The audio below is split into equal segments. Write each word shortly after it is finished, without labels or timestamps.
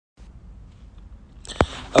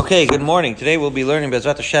Okay, good morning. Today we'll be learning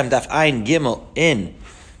Be'ezrat Hashem Daf Ayin Gimel in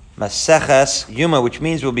Maseches Yuma, which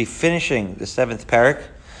means we'll be finishing the 7th parak,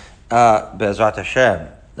 Be'ezrat Hashem,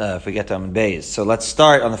 if we get to Amud Beis. So let's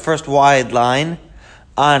start on the first wide line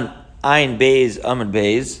on Ayin Beis, Amud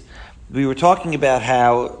Beis. We were talking about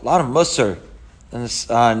how a lot of Musar on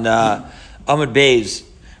Amud Beis,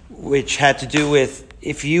 which had to do with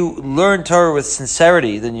if you learn Torah with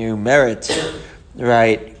sincerity, then you merit,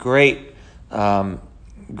 right, great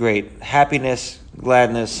happiness,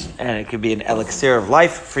 gladness, and it could be an elixir of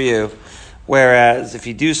life for you. Whereas if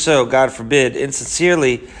you do so, God forbid,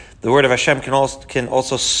 insincerely, the word of Hashem can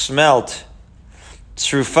also smelt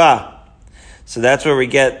trufa. So that's where we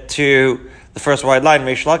get to the first wide line.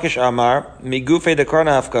 Reish Lakish Amar Migufe de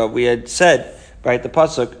Kornafka. We had said, right, the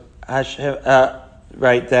pasuk,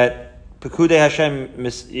 right, that Pekude Hashem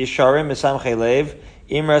Yisharim Misam Chelev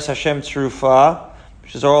Imras Hashem Trufa.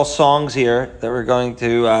 Which is all songs here that we're going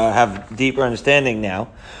to have deeper understanding now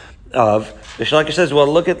of. The Shalakha says, well,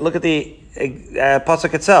 look at the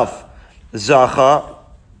pasuk itself. Zacha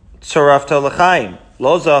tzarafta l'chaim,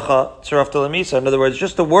 lo zacha tzarafta l'misa. In other words,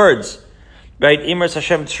 just the words, right? Imras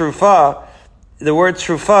Hashem trufa. The word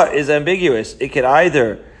trufa is ambiguous. It could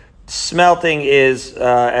either, smelting is,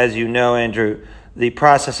 as you know, Andrew, the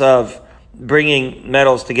process of bringing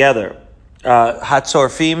metals together.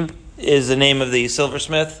 Hatzorfim is the name of the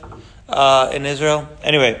silversmith in Israel.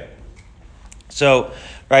 Anyway, so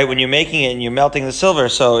right when you're making it and you're melting the silver,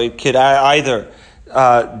 so it could either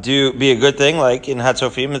be a good thing, like in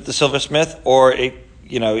Hatzofim at the silversmith, or it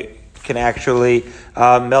can actually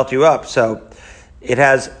melt you up. So it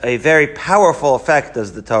has a very powerful effect,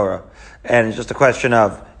 does the Torah, and it's just a question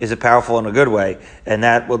of is it powerful in a good way, and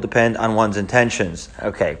that will depend on one's intentions.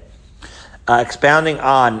 Okay, expounding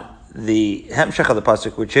on the hemshech of the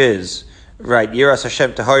pasuk, which is right, Yiras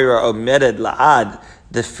Hashem Tahira Omedet La'ad.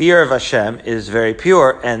 The fear of Hashem is very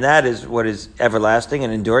pure, and that is what is everlasting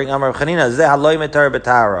and enduring. Amar Chanina Zeh Haloi Metar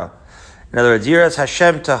B'Tara. In other words, Yiras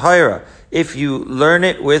Hashem Tahira. If you learn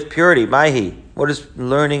it with purity, Mahi. What does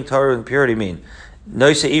learning Torah in purity mean?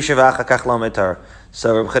 Noise Isha V'Achakach Lo Metar.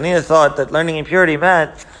 So Reb Chanina thought that learning in purity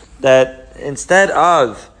meant that instead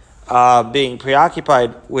of being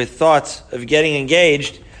preoccupied with thoughts of getting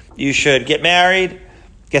engaged, you should get married,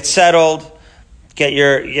 get settled, get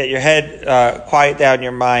your head quiet down,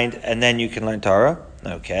 your mind, and then you can learn Torah.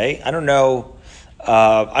 Okay, I don't know. So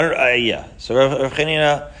Rav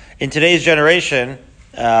Chanina, in today's generation,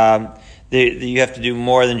 you have to do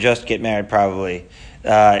more than just get married. Probably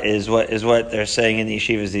is what they're saying in the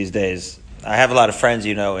yeshivas these days. I have a lot of friends,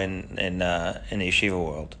 in the yeshiva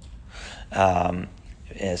world,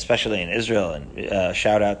 especially in Israel. And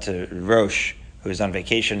shout out to Rosh, who's on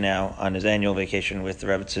vacation now, on his annual vacation with the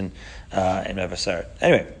Rebbetzin in Mevasaret.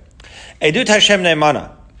 Anyway, Edut Hashem Ne'emana,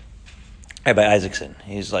 Rabbi Isaacson.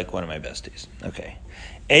 He's like one of my besties. Okay.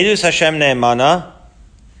 Edut Hashem Ne'emana,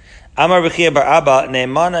 Amar B'chia Bar Abba,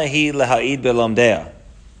 Ne'emana hi leha'id belomdea.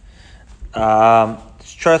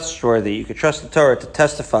 It's trustworthy. You can trust the Torah to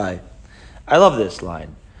testify. I love this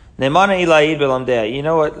line. Ne'emana hi leha'id belomdea. You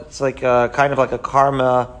know what? It's like kind of like a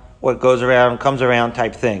karma, what goes around, comes around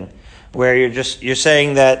type thing, where you're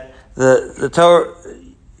saying that the Torah,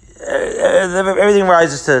 everything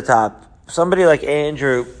rises to the top. Somebody like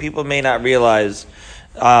Andrew, people may not realize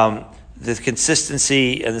the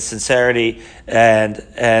consistency and the sincerity and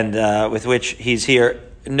with which he's here.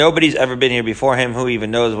 Nobody's ever been here before him. Who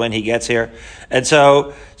even knows when he gets here? And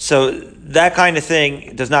so that kind of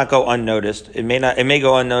thing does not go unnoticed. It may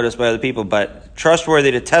go unnoticed by other people, but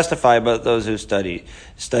trustworthy to testify about those who study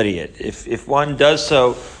it. If one does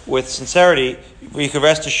so with sincerity, we can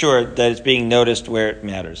rest assured that it's being noticed where it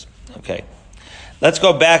matters. Okay, let's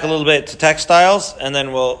go back a little bit to textiles, and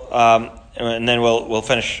then we'll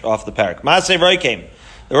finish off the parak. Maaseh Roikem,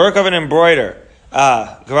 the work of an embroider.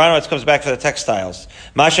 Geranowitz comes back for the textiles.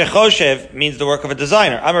 Mashe Choshev means the work of a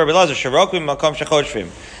designer. Amar Bilazer Sharokim Makom Shechoshvim.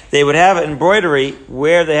 They would have embroidery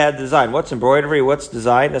where they had design. What's embroidery? What's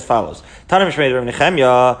design? As follows. Tanim Shmei Rav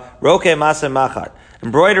Nechemya Roke Maseh Machat.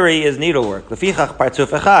 Embroidery is needlework. Lefichach Partzuf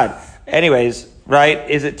Echad. Anyways, right?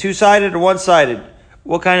 Is it two-sided or one-sided?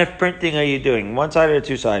 What kind of printing are you doing? One-sided or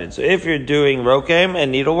two-sided? So if you're doing rokem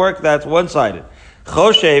and needlework, that's one-sided.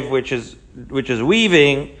 Choshev, which is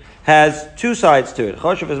weaving, has two sides to it.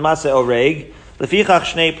 Choshev is Maseh Oreg. Lefichach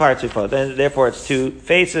Shnei Partzufot. And therefore it's two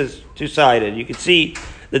faces, two-sided. You can see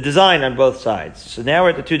the design on both sides. So now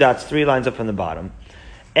we're at the two dots, 3 lines up from the bottom.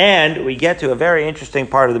 And we get to a very interesting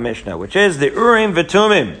part of the Mishnah, which is the Urim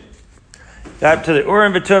V'Tumim. Up to the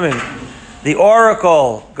Urim V'Tumim. The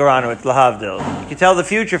oracle, Geranowitz, Lahavdil. You can tell the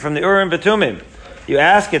future from the Urim V'Tumim. You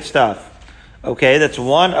ask it stuff. Okay, that's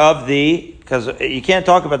one of the, because you can't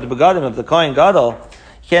talk about the begadim of the Kohen Gadol,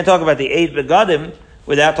 you can't talk about the 8 begadim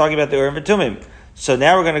without talking about the Urim v'Tumim. So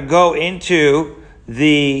now we're going to go into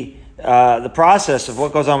the process of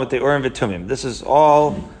what goes on with the Urim v'Tumim. This is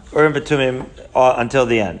all Urim v'Tumim until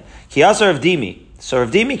the end. Kiyasar Rav Dimi. So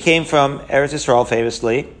Rav Dimi came from Eretz Yisrael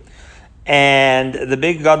famously, and the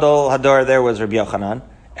big Gadol Hador there was Rabbi Yochanan,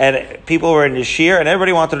 and people were in his shir, and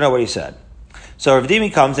everybody wanted to know what he said. So Rav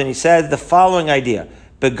Dimi comes and he said the following idea: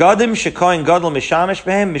 Begadim shekoin gadol mishamish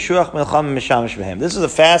behem, mishuach milcham mishamish behem. This is a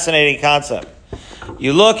fascinating concept.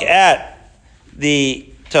 You look at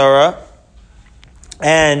the Torah,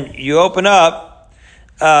 and you open up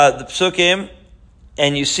the Psukim,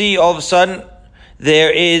 and you see all of a sudden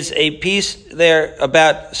there is a piece there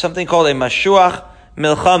about something called a Mashuach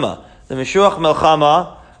Milchama. The Mashuach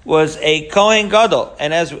Milchama was a Kohen Gadol,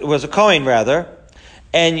 and was a Kohen rather,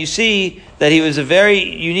 and you see that he was a very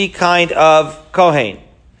unique kind of Kohen.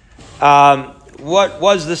 What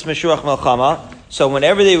was this Mashuach Milchama? So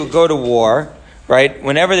whenever they would go to war, right?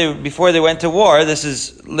 Before they went to war, this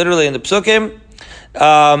is literally in the Psukim,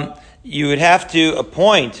 you would have to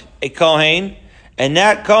appoint a Kohen, and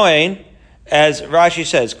that Kohen, as Rashi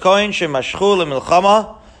says, Kohen shemashchu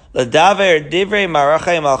lemilchama ladaver divrei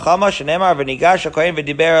marachei malchama shenemar v'nigash hakohen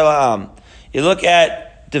v'diber la'am. You look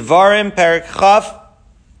at Devarim Perek Chaf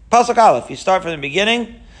Pasuk Aleph. You start from the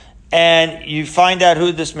beginning, and you find out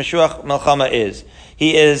who this Mashuach Milchama is.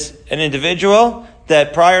 He is an individual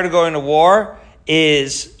that prior to going to war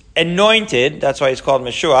is anointed. That's why he's called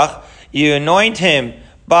Mashuach. You anoint him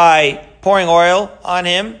by pouring oil on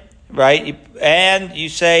him, right? And you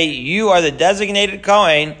say, you are the designated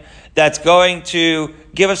Kohen that's going to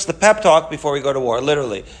give us the pep talk before we go to war,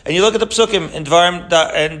 literally. And you look at the Psukim in Devarim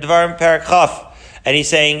Perek Chaf, and he's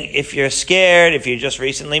saying, if you're scared, if you're just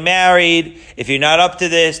recently married, if you're not up to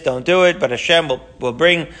this, don't do it. But Hashem will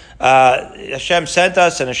bring, Hashem sent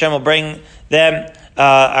us, and Hashem will bring them,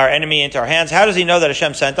 our enemy, into our hands. How does he know that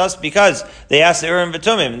Hashem sent us? Because they asked the Urim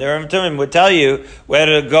v'Tumim. The Urim v'Tumim would tell you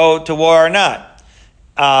whether to go to war or not.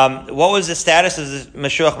 What was the status of the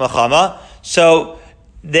Mashuach Milchama? So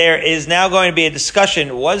there is now going to be a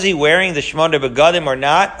discussion, was he wearing the Shemona Begadim or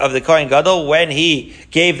not of the Kohen Gadol when he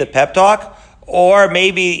gave the pep talk? Or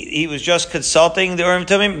maybe he was just consulting the Urim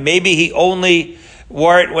Tumim. Maybe he only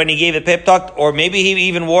wore it when he gave the pep talk, or maybe he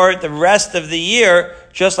even wore it the rest of the year,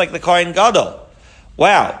 just like the Kohen Gadol.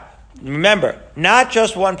 Wow. Remember, not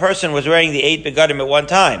just one person was wearing the 8 Begadim at one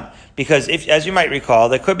time. Because if, as you might recall,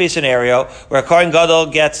 there could be a scenario where a Kohen Gadol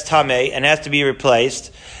gets Tameh and has to be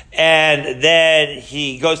replaced, and then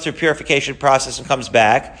he goes through purification process and comes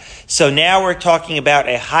back. So now we're talking about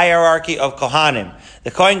a hierarchy of Kohanim.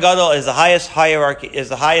 The Kohen Gadol is the highest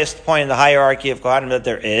point in the hierarchy of Kohanim that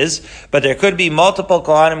there is, but there could be multiple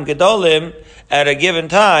Kohanim Gadolim at a given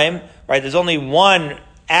time, right? There's only one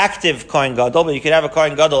active Kohen Gadol, but you could have a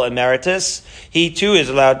Kohen Gadol emeritus. He too is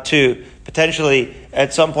allowed to potentially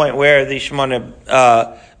at some point wear the Shemona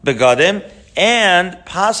Begadim, and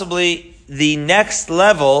possibly the next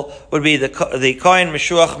level would be the Kohen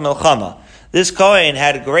Mashuach Milchama. This Kohen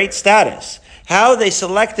had great status. How they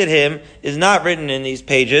selected him is not written in these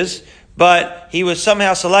pages, but he was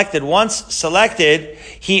somehow selected. Once selected,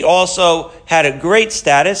 he also had a great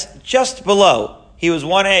status just below. He was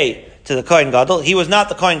 1A to the Kohen Gadol. He was not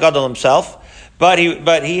the Kohen Gadol himself, but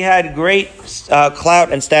he had great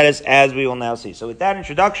clout and status, as we will now see. So with that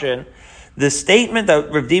introduction, the statement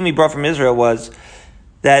that Rav Dimi brought from Israel was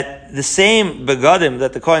that the same begadim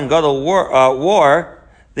that the Kohen Gadol wore,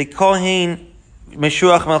 the Kohen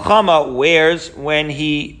Mashuach Milchama wears when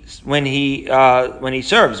he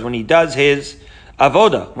serves, when he does his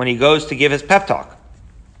avoda, when he goes to give his pep talk.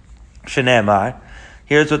 Shenemar.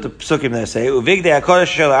 Here's what the psukim there say: Uvigdei hakodesh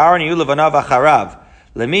shel Aaron yu levanav acharav,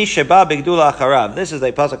 lemi sheba bigdula acharav. This is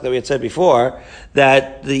a pasuk that we had said before,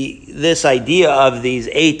 that this idea of these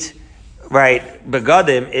 8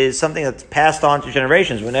 begadim is something that's passed on to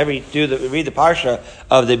generations. Whenever you read the parsha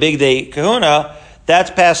of the Big Day Kahuna,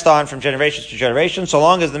 that's passed on from generations to generations. So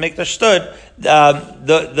long as the Mikdash stood,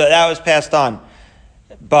 that was passed on.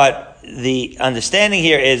 But the understanding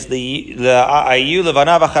here is the ayu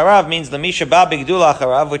levanav acharav means the misha ba bigdula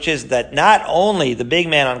acharav, which is that not only the big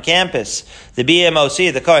man on campus, the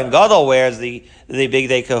BMOC, the Kohen Gadol wears the Big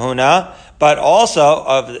Day Kahuna, but also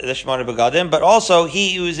of the Shemona Begadim, but also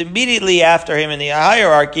he who is immediately after him in the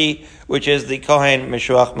hierarchy, which is the Kohen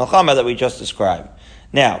Mashuach Milchama that we just described.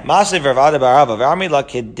 Now, Masiv Rav Ada bar Rava, V'amila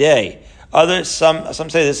Kedei. Others, some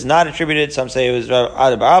say this is not attributed. Some say it was Rav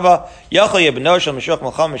Ada bar Rava. Yochel yebno shel Mashuach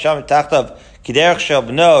Milchama misham tachtav kiderech shel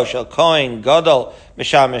bno shel Kohen Gadol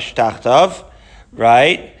misham tachtav.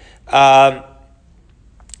 Right.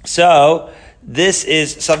 So this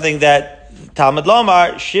is something that Talmud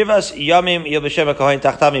Lomar Shivas Yamim Yobeshem Kohen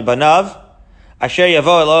Tachtami Banav Asher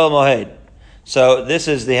Yavo El Oil Mohed. So this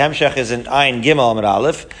is the Hemshech is in Ayin Gimel Amid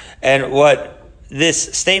Aleph, and what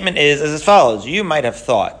this statement is as follows. You might have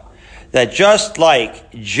thought that just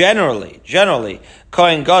like generally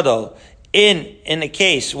Kohen Gadol in a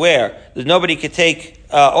case where nobody could take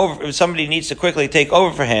over, if somebody needs to quickly take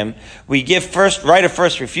over for him, we give right of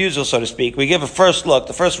first refusal, so to speak. We give a first look.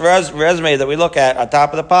 The first resume that we look at on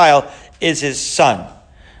top of the pile is his son,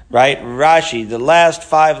 right? Rashi, the last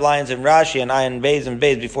 5 lines in Rashi and Ayin Beis and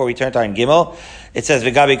Beis before we turn to Ayin Gimel, it says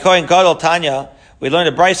V'gabi Kohen Gadol Tanya. We learned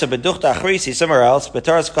a brisa beduchta achrisi somewhere else.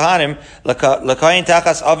 B'toras Kohanim l'kohen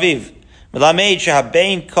tachas aviv melamed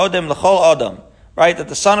shehabein kodem l'chol adam. Right, that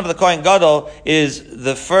the son of the Kohen Gadol is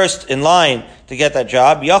the first in line to get that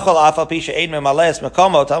job. Yachol afal pisha eid memaleh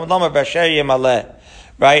mekomo Talmud lomar b'asher yemaleh.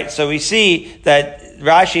 Right, so we see that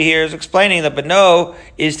Rashi here is explaining that Beno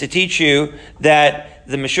is to teach you that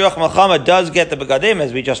the Meshuach Melchama does get the begadim,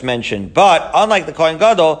 as we just mentioned. But unlike the Kohen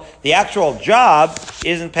Gadol, the actual job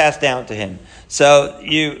isn't passed down to him. So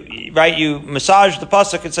you massage the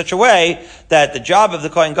pasuk in such a way that the job of the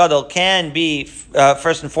Kohen Gadol can be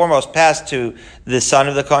first and foremost passed to the son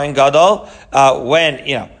of the Kohen Gadol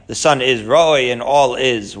when the son is roi and all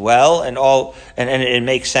is well and it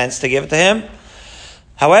makes sense to give it to him.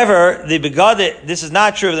 However, this is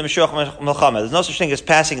not true of the Meshuach Melchama. There's no such thing as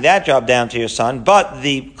passing that job down to your son, but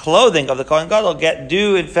the clothing of the Kohen Gadol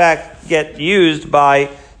do in fact get used by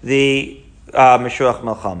the Meshuach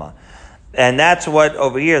Melchama. And that's what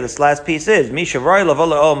over here, this last piece is. Misha Roy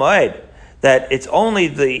Lavola Ol Moed. That it's only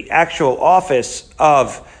the actual office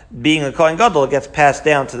of being a Kohen Gadol gets passed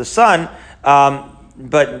down to the son,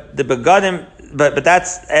 but the begadim, but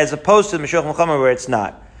that's as opposed to the Meshuach Melchama where it's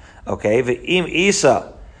not. Okay, V'im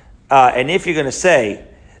Isa, and if you're going to say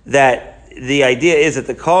that the idea is that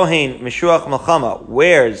the Kohen Meshuach Melchama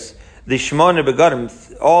wears the Shmona begadim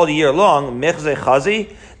all year long, Mechzei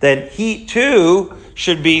Chazi, then he too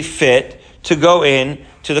should be fit to go in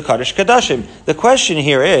to the Kaddish Kadashim. The question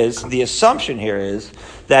here is, the assumption here is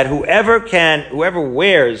that whoever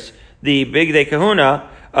wears the Bigdei Kahuna,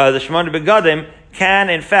 the Shmona Begadim, can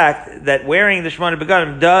in fact, that wearing the Shmona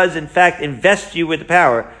Begadim does in fact invest you with the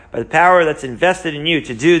power, by the power that's invested in you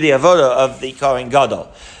to do the avoda of the Kohen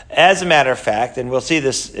Gadol. As a matter of fact, and we'll see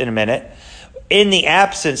this in a minute, in the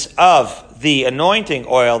absence of the anointing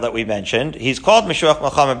oil that we mentioned, he's called Meshuach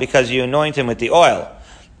Melchama because you anoint him with the oil.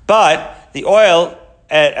 But the oil,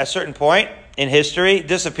 at a certain point in history,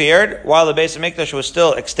 disappeared while the Beis HaMikdash was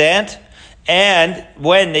still extant. And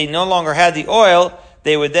when they no longer had the oil,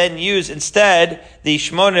 they would then use instead the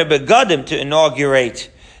Shmona Begadim to inaugurate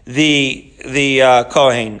the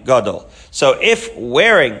Kohen Gadol. So if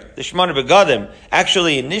wearing the Shmona Begadim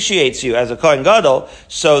actually initiates you as a Kohen Gadol,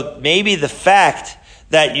 so maybe the fact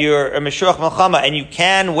that you're a Meshuach Melchama and you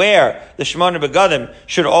can wear the Shmona Begadim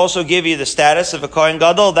should also give you the status of a Kohen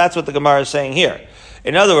Gadol. That's what the Gemara is saying here.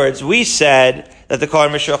 In other words, we said that the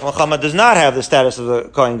Kohen Meshuach Melchama does not have the status of the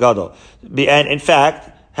Kohen Gadol. And in fact,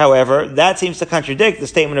 however, that seems to contradict the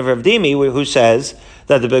statement of Rav Dimi, who says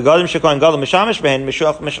that the Begadim Shekohen Gadol Mishamish Behen,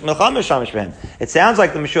 Meshuach Melchama Mishamish Behen. It sounds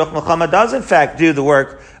like the Meshuach Melchama does in fact do the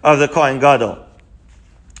work of the Kohen Gadol.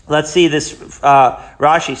 Let's see this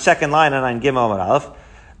Rashi, second line on Ayin Gimel Amud Aleph.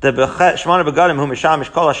 The Shmona Begadim hu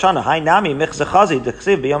Mishamish Kol Hashana Hai Nami Michzeh Chazi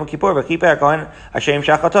D'Chsiv B'Yom Kippur V'Kiper Kohen Hashem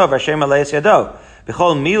Shachatov Hashem Aleis Yado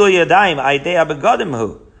B'Chol Milu Yadayim Aidei Begadim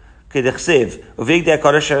hu K'D'Chsiv Uvigdei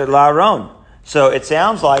Kodesh La'aron. So it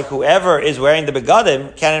sounds like whoever is wearing the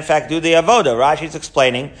begadim can in fact do the avoda. Rashi's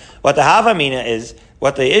explaining what the havamina is,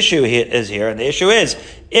 what the issue is here, and the issue is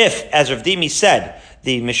if, as Rav Dimi said,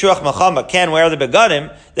 the Meshuach Melchama can wear the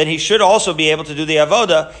begadim, then he should also be able to do the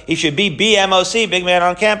avoda. He should be BMOC, big man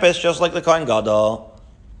on campus, just like the Kohen Gadol.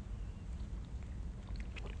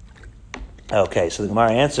 Okay, so the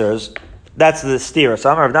Gemara answers, that's the steer.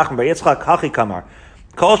 So Amar Rav Nachman bar Yitzchak Hachi Kamar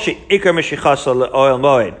Kol she'ikar mishichasa le'oil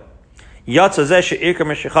moed. The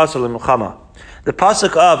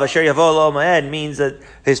pasuk of Asher Yavo Lo Moed means that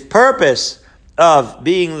his purpose of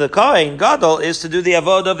being the Kohen Gadol is to do the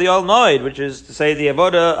avodah of the Ol Moed, which is to say the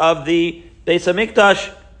avodah of the Beis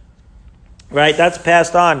HaMikdash. Right, that's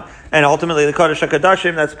passed on, and ultimately the Kodesh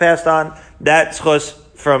HaKadoshim, that's passed on, that schus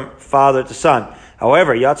from father to son.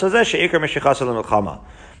 However, Yatzazeh she'ikar mishichasa l'milchama.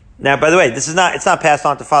 Now, by the way, it's not passed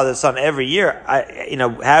on to father to son every year.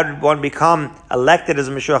 How did one become elected as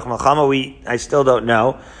a Meshuach Melchama? I still don't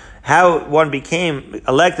know. How one became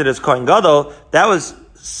elected as Kohen Gadol, that was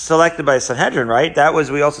selected by Sanhedrin, right? That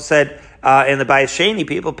was, we also said, in the Bayis Sheni,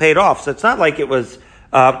 people paid off. So it's not like it was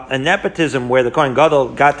A nepotism where the Kohen Gadol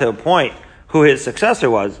got to a point who his successor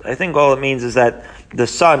was, I think all it means is that the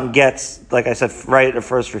son gets, like I said, right of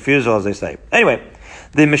first refusal, as they say. Anyway,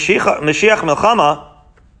 the Mashiach Milchama,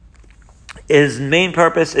 his main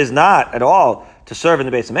purpose is not at all to serve in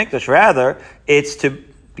the Beis HaMikdash. Rather, it's to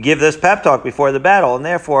give this pep talk before the battle, and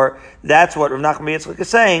therefore, that's what Rav Nachman Yitzchak is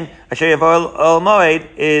saying. Asher Yavo El Moed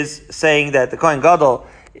is saying that the Kohen Gadol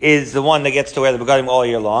is the one that gets to wear the begadim all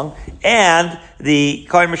year long, and the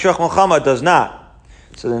Kohen Mashiach Milchama does not.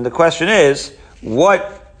 So then the question is,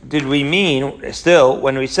 what did we mean still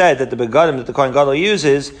when we said that the begadim that the Kohen Gadol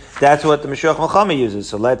uses, that's what the Mashiach Milchama uses?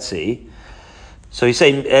 So let's see. So he's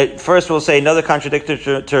saying, first we'll say another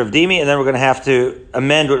contradiction to Rav Dimi, and then we're going to have to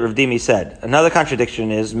amend what Rav Dimi said. Another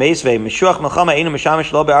contradiction is, Meisvei, Mashiach Milchama einu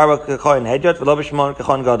mishamish lo be'arba kekohen hedyot v'lo b'shmon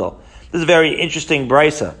kekohen gadol. This is a very interesting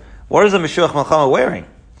brisa. What is the Mashiach Milchama wearing?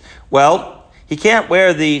 Well, he can't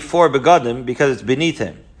wear the 4 begadim because it's beneath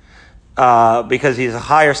him, because he's a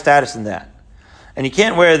higher status than that. And he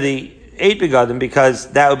can't wear the 8 begadim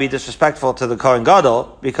because that would be disrespectful to the Kohen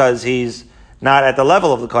Gadol, because he's not at the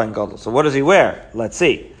level of the Kohen Gadol. So what does he wear? Let's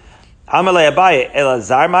see. Amalei Abaye,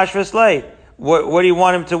 Elazar Mashveslei. What do you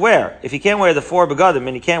want him to wear? If he can't wear the 4 begadim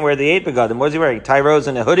and he can't wear the 8 begadim, what is he wearing? Tyros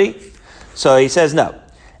and a hoodie? So he says no.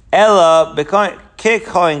 Ella Kik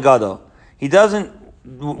Kohen Gadol. He doesn't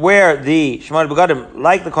wear the Shemona begadim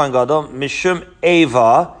like the Kohen Gadol. Mishum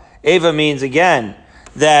Eva. Eva means again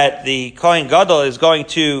that the Kohen Gadol is going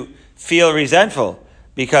to feel resentful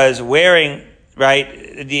because wearing,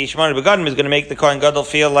 right, the Shemona begadim is going to make the Kohen Gadol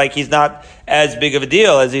feel like he's not as big of a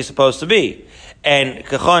deal as he's supposed to be. And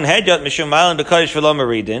Kachon Hedyot Mishum Ma'alan B'Kodesh V'Lo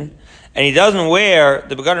Meridin, and he doesn't wear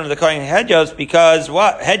the begadim of the Kohen Hedyot because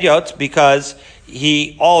what? Hedyot, because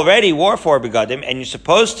he already wore 4 begadim, and you're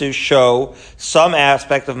supposed to show some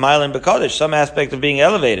aspect of Ma'alan B'Kodesh, some aspect of being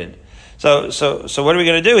elevated. So what are we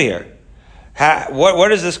going to do here?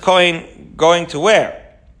 What is this Kohen going to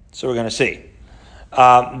wear? So we're going to see.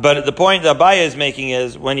 But the point that Abaye is making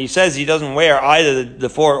is when he says he doesn't wear either the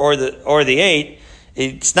 4 or the 8,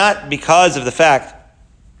 it's not because of the fact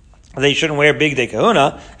that he shouldn't wear big day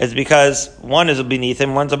kahuna. It's because one is beneath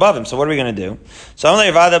him, one's above him. So what are we going to do? So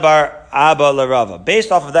based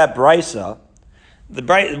off of that brisa,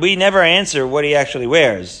 we never answer what he actually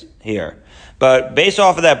wears here. But based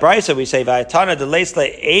off of that brisa, we say Vayatana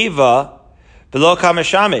deleisle Eva below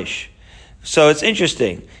kameshamish. So it's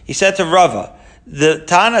interesting. He said to Rava, the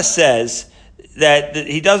Tana says that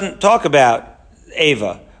he doesn't talk about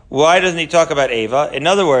Eva. Why doesn't he talk about Eva? In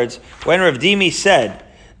other words, when Rav Dimi said,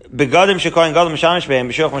 Begadim shekohen gadol mishamish behem,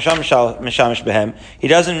 b'shoch mishamish behem, he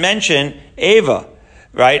doesn't mention Eva,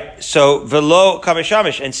 right? So, velo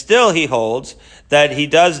kamishamish, and still he holds that he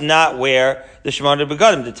does not wear the Shemona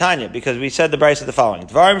begadim, the Tanya, because we said the brisa the following.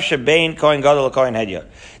 Dvarim shebein kohen gadol kohen hedyot.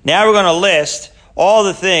 Now we're going to list all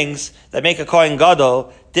the things that make a kohen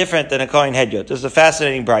gadol different than a kohen hedyot. This is a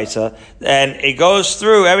fascinating brisa, and it goes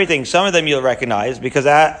through everything. Some of them you'll recognize because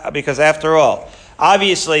after all,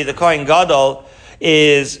 obviously the kohen gadol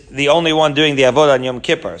is the only one doing the avodah on Yom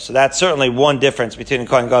Kippur, so that's certainly one difference between a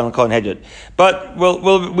kohen gadol and a kohen hedyot. But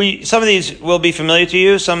some of these will be familiar to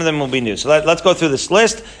you, some of them will be new. So let's go through this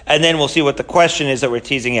list, and then we'll see what the question is that we're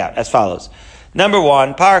teasing out as follows. Number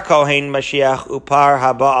 1, par kohen mashiach upar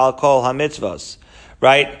haba al kol hamitzvos.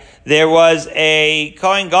 Right? There was a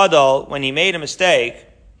Kohen Gadol, when he made a mistake,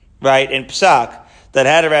 right, in Pesach, that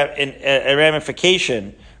had a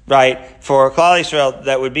ramification, right, for Klal Yisrael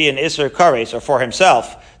that would be an Isser Kares, or for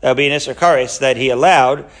himself, that would be an Isser Kares that he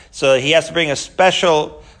allowed. So he has to bring a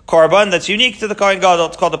special korban that's unique to the Kohen Gadol.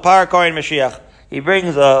 It's called the Par Kohen Mashiach. He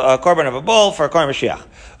brings a korban of a bull for a Kohen Mashiach.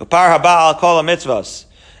 Par Haba al Kol HaMitzvos.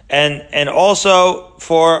 And also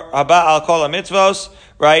for Haba al Kol HaMitzvos,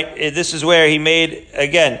 right? This is where he made,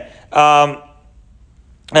 again, an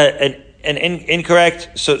incorrect.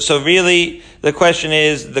 So really, the question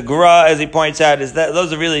is, the Gra, as he points out, is that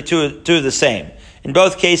those are really two of the same. In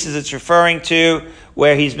both cases, it's referring to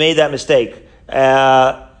where he's made that mistake.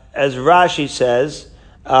 As Rashi says,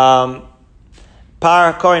 Par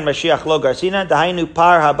Kohen Mashiach Lo Garsina, Dahainu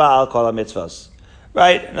Par Haba al Kol HaMitzvos.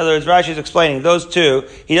 Right? In other words, Rashi is explaining those two.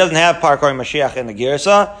 He doesn't have Par Kohen Mashiach in the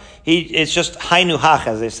Girsa. It's just Hainu Hach,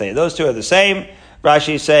 as they say. Those two are the same.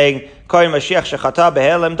 Rashi is saying, Kohen Mashiach Shechata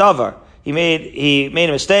Behelem Davar. He made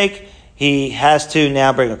a mistake. He has to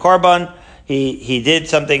now bring a korban. He did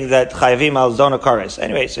something that Chayavim al Zona Kares.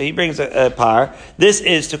 Anyway, so he brings a par. This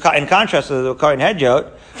is in contrast to the Kohen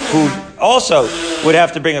Hedyot, who also would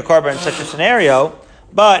have to bring a korban in such a scenario,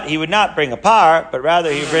 but he would not bring a par, but rather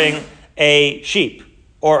he would bring a sheep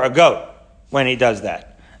or a goat when he does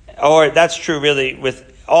that. Or that's true really with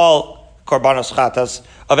all korbanos chatas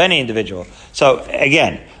of any individual. So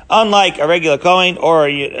again, unlike a regular Kohen or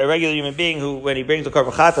a regular human being who, when he brings a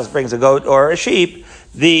korban chatas, brings a goat or a sheep,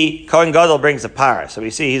 the Kohen Gadol brings a par. So we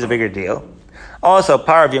see he's a bigger deal. Also,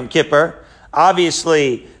 par of Yom Kippur.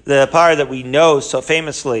 Obviously, the par that we know so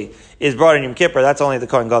famously is brought in Yom Kippur. That's only the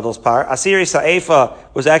Kohen Gadol's par. Asiri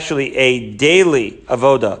Sa'efa was actually a daily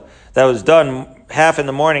avoda that was done half in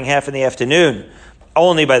the morning, half in the afternoon,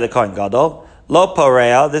 only by the Kohen Gadol. Lo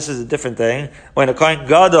Poreal, this is a different thing. When a Kohen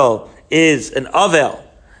Gadol is an Avel,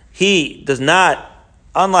 he does not,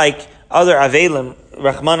 unlike other Avelim,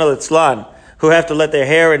 Rahman al-Itzlan, who have to let their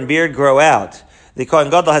hair and beard grow out, the Kohen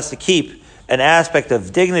Gadol has to keep an aspect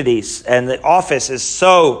of dignities, and the office is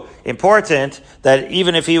so important that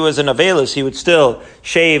even if he was an Avelus, he would still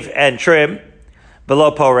shave and trim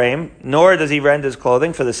below Poreim, nor does he rend his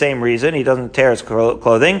clothing for the same reason. He doesn't tear his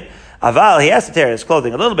clothing. Aval, he has to tear his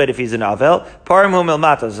clothing a little bit if he's an Avel. Porim hu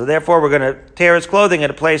milmata. So therefore we're going to tear his clothing at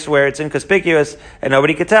a place where it's inconspicuous and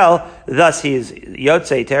nobody could tell. Thus he's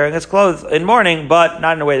Yotze, tearing his clothes in mourning, but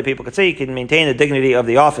not in a way that people could see. He can maintain the dignity of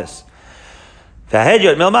the office.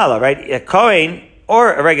 V'hedjot milmala, right? A Kohen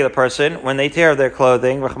or a regular person, when they tear their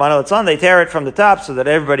clothing, Rahman al-Tzlan, they tear it from the top so that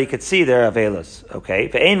everybody could see their Avelos. Okay?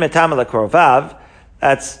 Ve'ein metam lekrovav.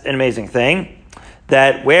 That's an amazing thing.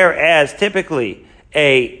 That whereas typically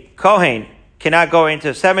a Kohen cannot go into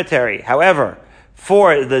a cemetery, however,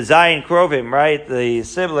 for the Zayin Krovim, right, the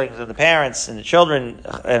siblings and the parents and the children,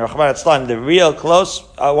 and Rahman al-Tzlan, the real close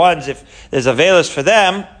ones, if there's Avelos for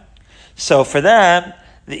them, so for them,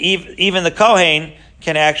 even the Kohen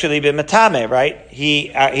can actually be Matame, right?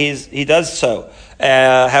 He does so.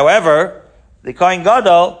 However, the Kohen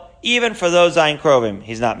Gadol, even for those Zayin Krovim,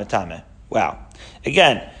 he's not Matame. Wow.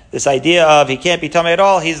 Again, this idea of he can't be Tameh at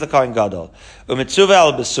all, he's the Kohen Gadol. Umitzuva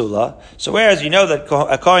al Besula. So whereas you know that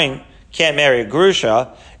a Kohen can't marry a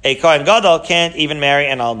Grusha, a Kohen Gadol can't even marry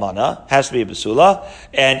an Almana, has to be a Besula.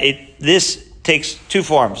 And this takes two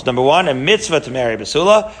forms. Number one, a mitzvah to marry a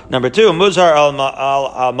Besula. Number two, a Muzhar al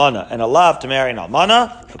Almana, and a lav to marry an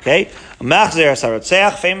Almana. Okay? Machzer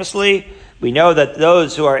Sarotzeach, famously, we know that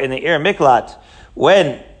those who are in the Ir Miklat,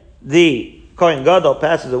 when the Kohen Gadol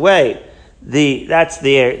passes away, that's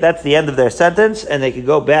the end of their sentence, and they can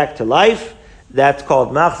go back to life. That's called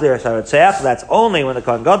Machzir Saratzeach. That's only when the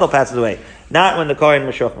Kohen Gadol passes away, not when the Kohen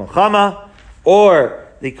Mashuach Melchama or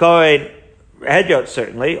the Kohen Hedjot,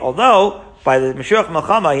 certainly. Although by the Mashuach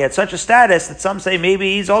Melchama he had such a status that some say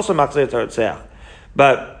maybe he's also Machzir Saratzeach,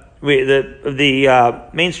 but the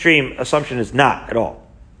mainstream assumption is not at all.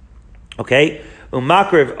 Okay,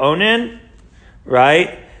 Umakriv Onin,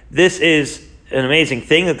 right? This is an amazing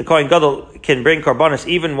thing that the Kohen Gadol can bring Karbanos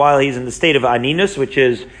even while he's in the state of Aninus, which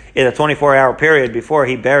is in a 24-hour period before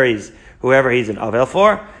he buries whoever he's an Avel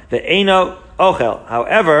for. The Eino Ochel.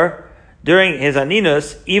 However, during his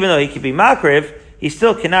Aninus, even though he can be Makriv, he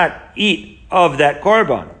still cannot eat of that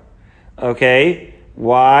Korban. Okay?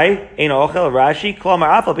 Why? Eino Ochel Rashi.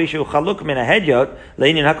 Klomar Afal Pishu Chaluk Min HaHedyot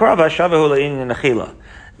Le'inyan HaKorava Shavahu Le'inyan Achila.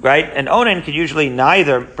 Right? And Onan can usually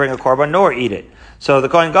neither bring a Korban nor eat it. So the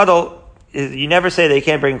Kohen Gadol, you never say that he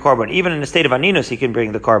can't bring korban. Even in the state of aninus, he can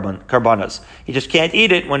bring the karbanos. He just can't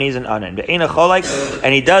eat it when he's an anan.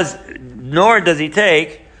 And he does, nor does he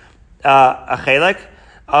take a chelek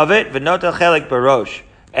of it. V'not el chelek barosh.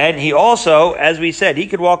 And he also, as we said, he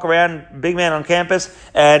could walk around, big man on campus,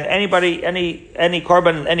 and anybody, any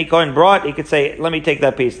korban, any kohen brought, he could say, "Let me take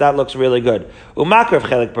that piece. That looks really good." Umakrav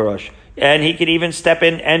chelek barosh. And he could even step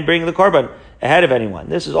in and bring the korban ahead of anyone.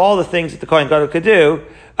 This is all the things that the Kohen Gadol could do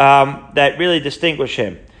that really distinguish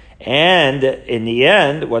him. And in the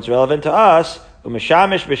end, what's relevant to us,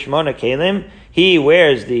 umeshamish b'shmona kelim, he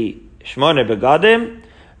wears the shmona begadim,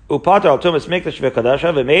 upater al tumas mikdash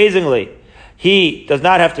v'kadashav. Amazingly, he does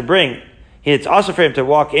not have to bring. It's also for him to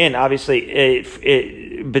walk in, obviously,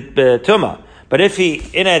 tumah. But if he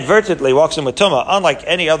inadvertently walks in with tumah, unlike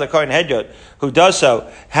any other Kohen Hedjot who does so,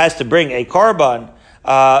 has to bring a korban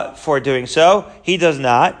for doing so, he does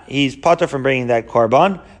not. He's patur from bringing that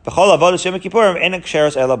korban. And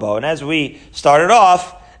as we started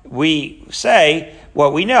off, we say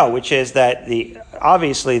what we know, which is that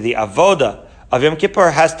obviously the avoda of Yom Kippur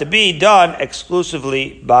has to be done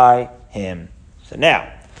exclusively by him. So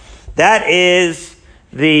now, that is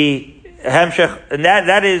the Hemshech, and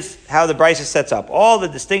that is how the Brisa sets up. All the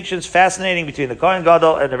distinctions, fascinating, between the Kohen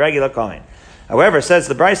Gadol and the regular Kohen. However, says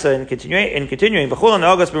the Brisa in continuing,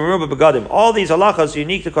 all these halachas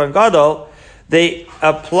unique to Kohen Gadol, they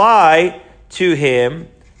apply to him,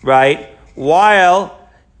 right, while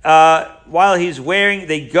he's wearing,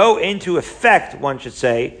 they go into effect, one should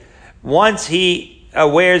say, once he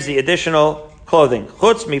wears the additional clothing.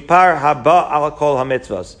 Chutz mipar haba ala kol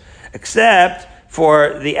hamitzvos. Except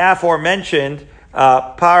for the aforementioned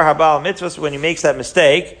par haba al mitzvos, when he makes that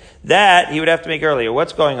mistake, that he would have to make earlier.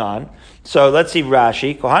 What's going on? So let's see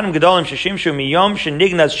Rashi. Kohanim gedolim sheshimshu miyom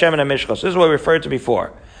shenignaz shemen hamishcha. So this is what we referred to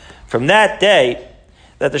before. From that day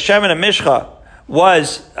that the shemen hamishcha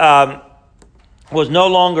was no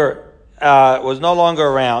longer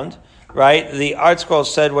around, right? The Art Scroll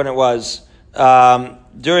said when it was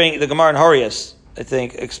during the Gemara in Horius, I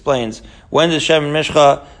think explains when the shemen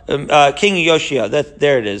mishcha King Yoshia.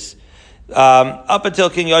 There it is. Up until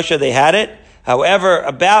King Yoshia, they had it. However,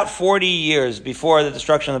 about 40 years before the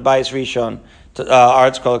destruction of the Bayis Rishon,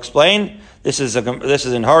 Art Scroll explained, this is in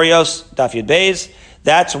Horios, Daf Yud Beis,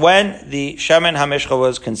 that's when the Shemen HaMishcha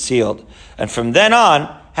was concealed. And from then on,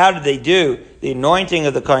 how did they do the anointing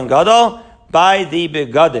of the Kohen Gadol? By the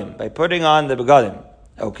begadim, by putting on the begadim.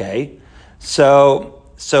 Okay.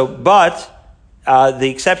 But the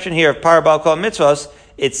exception here of Parabal Kol Mitzvos,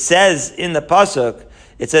 it says in the Pasuk,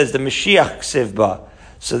 it says the Mashiach Ksivba.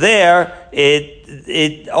 So there,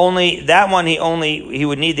 he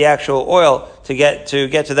would need the actual oil to get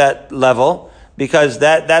to that level, because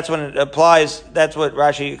that's when it applies. That's what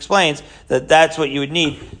Rashi explains, that's what you would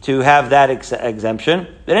need to have that exemption.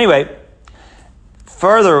 But anyway,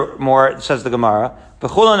 furthermore, says the Gemara,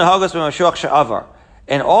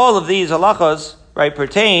 and all of these halachas, right,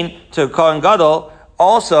 pertain to Kohen Gadol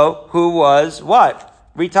also, who was what?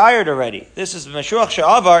 Retired already. This is Mashuach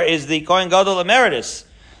Sha'avar, is the Kohen Gadol Emeritus.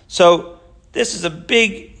 So this is a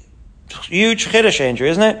big, huge chiddush, Andrew,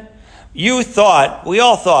 isn't it? We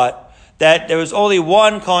all thought that there was only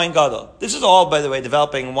one Kohen Gadol. This is all, by the way,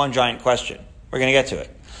 developing one giant question. We're going to get to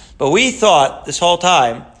it. But we thought this whole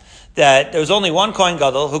time that there was only one Kohen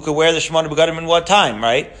Gadol who could wear the Shemona Begadim in what time,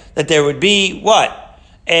 right? That there would be what?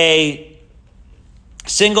 A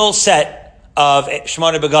single set of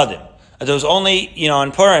Shemona Begadim. There was only,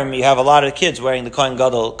 in Purim, you have a lot of kids wearing the Kohen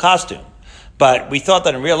Gadol costume. But we thought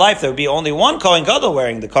that in real life there would be only one Kohen Gadol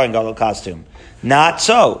wearing the Kohen Gadol costume. Not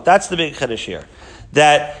so. That's the big chiddush here.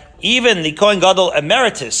 That even the Kohen Gadol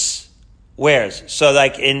Emeritus wears. So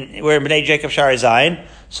we're in Bnei Jacob Shari Zion,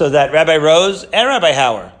 so that Rabbi Rose and Rabbi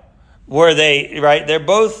Hauer, were they, right? They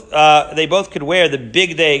both could wear the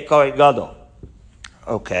big day Kohen Gadol.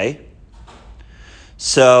 Okay.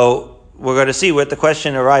 So we're going to see what the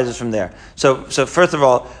question arises from there. So first of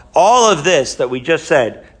all of this that we just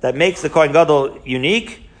said that makes the Kohen Gadol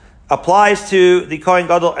unique applies to the Kohen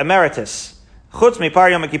Gadol Emeritus. Chutz mipar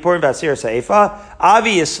Yom Kippurim v'asir seifa.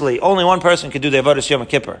 Obviously, only one person could do the avodas Yom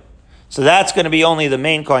Kippur. So that's going to be only the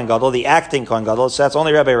main Kohen Gadol, the acting Kohen Gadol. So that's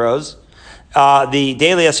only Rabbi Rose. The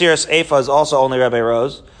daily asir seifa is also only Rabbi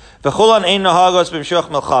Rose. V'chulan ein nahagos b'mshuach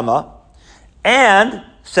melchama. And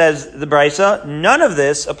says the Brisa, none of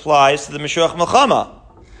this applies to the Mashuach Melchama.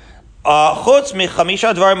 Chutz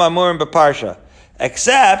michamisha dvarim amurim b'parsha,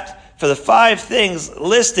 except for the 5 things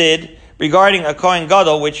listed regarding a Kohen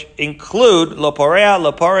Gadol, which include lo porea,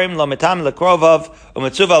 lo porim, lo metam, lo krovav,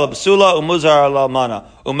 umetzuva, lo besula, umuzar, lo almana,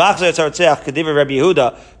 umachzir tzartzeach, kediva Rabbi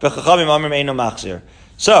Yehuda, v'chachamim amrim eino machzir.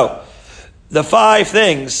 So, the 5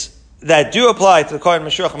 things that do apply to the Kohen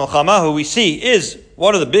Mashuach Melchama, who we see is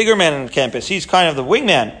one of the bigger men on campus. He's kind of the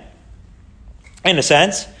wingman, in a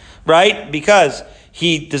sense, right? Because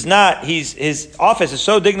his office is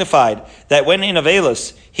so dignified that when in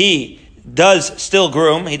Avelis, he does still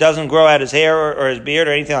groom. He doesn't grow out his hair or his beard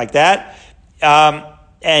or anything like that.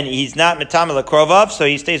 And he's not Metamel Krovov, so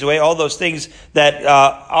he stays away. All those things that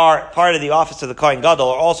are part of the office of the Kohen Gadol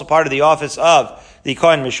are also part of the office of the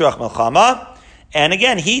Kohen Mashuach Melchama. And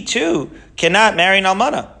again, he too cannot marry an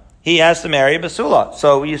almana. He has to marry a basula.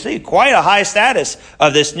 So you see quite a high status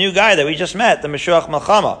of this new guy that we just met, the Mashuach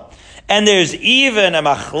Melchama. And there's even a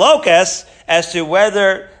machlokas as to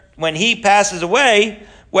whether, when he passes away,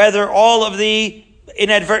 whether all of the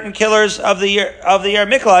inadvertent killers of the year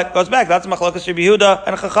Miklat goes back. That's machlokas Rabbi Yehuda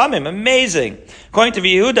and Chachamim. Amazing. According to Rabbi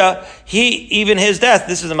Yehuda, even his death,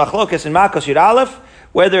 this is a machlokas in Makos Yud Aleph,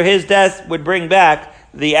 whether his death would bring back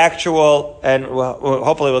the actual, and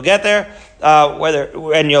hopefully we'll get there,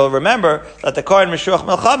 and you'll remember that the Kohen Mashuach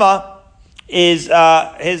Melchama is,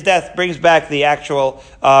 his death brings back the actual,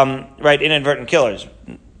 inadvertent killers.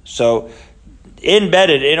 So,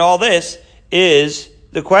 embedded in all this is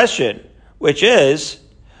the question, which is,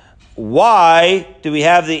 why do we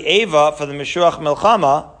have the Eva for the Mashuach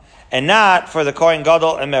Melchama and not for the Kohen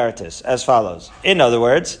Gadol Emeritus, as follows? In other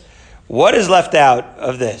words, what is left out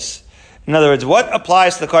of this? In other words, what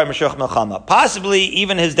applies to the Kohen Mashuach Melchama? Possibly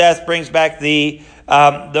even his death brings back the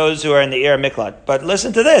those who are in the Ir Miklat. But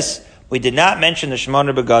listen to this. We did not mention the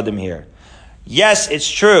Shemona Begadim here. Yes, it's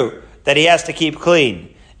true that he has to keep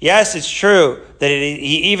clean. Yes, it's true that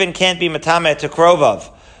he even can't be matamet to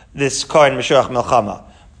Krovav, this Kohen Meshuach Milchama.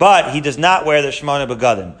 But he does not wear the Shemona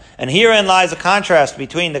Begadim. And herein lies a contrast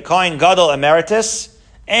between the Kohen Gadol Emeritus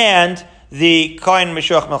and the Kohen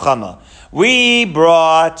Meshuach Milchama. We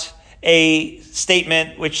brought a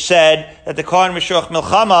statement which said that the Kohen Meshuach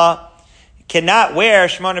Milchama cannot wear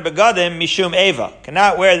Shemona Begadim Mishum Eva.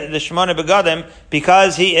 Cannot wear the Shemona Begadim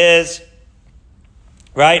because he is,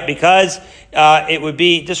 right, because it would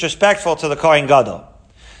be disrespectful to the Kohen Gadol.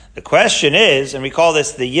 The question is, and we call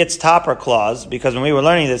this the Yitz Topper clause, because when we were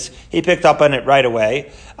learning this, he picked up on it right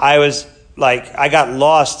away. I got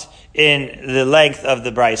lost in the length of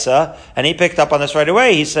the Brisa, and he picked up on this right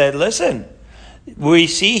away. He said, listen, we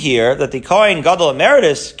see here that the Kohen Gadol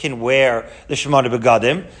Emeritus can wear the Shemona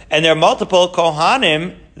Begadim, and there are multiple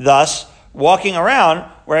Kohanim, thus, walking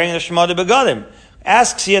around wearing the Shemona Begadim.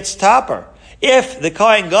 Asks Yitz Topper, if the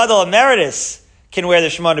Kohen Gadol Emeritus can wear the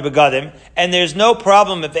Shemona Begadim, and there's no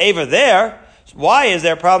problem of Eva there, why is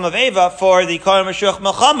there a problem of Eva for the Kohen Meshuach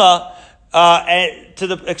Milchama, to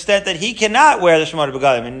the extent that he cannot wear the Shemona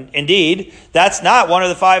Begadim? And indeed, that's not one of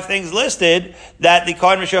the 5 things listed that the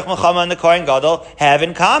Kohen Meshuach Milchama and the Kohen Gadol have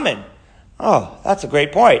in common. Oh, that's a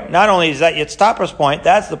great point. Not only is that Yitz Topper's point,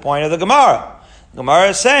 that's the point of the Gemara. The Gemara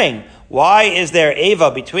is saying, why is there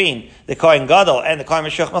Eva between the Kohen Gadol and the Kohen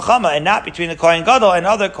Meshuach Milchama and not between the Kohen Gadol and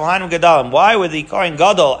other Kohanim Gedalim? Why would the Kohen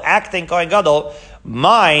Gadol, acting Kohen Gadol,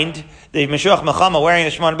 mind the Meshuach Milchama wearing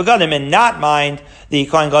the Shemona Begadim and not mind the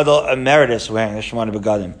Kohen Gadol Emeritus wearing the Shemona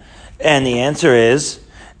Begadim? And the answer is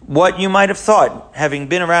what you might have thought, having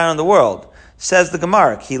been around in the world. Says the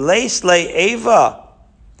Gemara, Ki leis le Eva.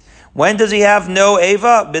 When does he have no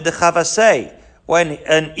Eva? B'dechavasei. When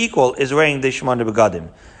an equal is wearing the Shemona Begadim.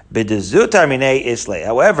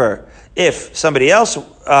 However, if somebody else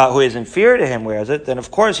who is inferior to him wears it, then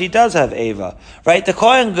of course he does have Eva, right? The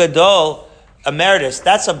Kohen Gadol Emeritus,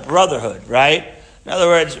 that's a brotherhood, right? In other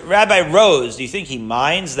words, Rabbi Rose, do you think he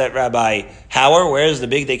minds that Rabbi Hauer wears the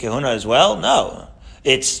Big Day Kahuna as well? No.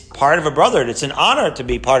 It's part of a brotherhood. It's an honor to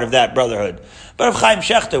be part of that brotherhood. But if Chaim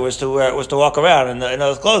Shechter was to walk around in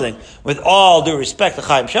those clothing, with all due respect to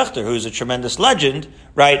Chaim Shechter, who's a tremendous legend,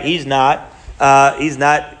 right? He's not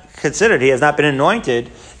considered. He has not been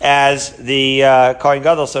anointed as the Kohen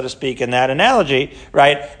Gadol, so to speak, in that analogy,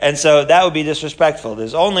 right? And so that would be disrespectful.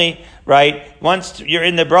 There's only, right, once you're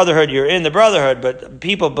in the brotherhood, but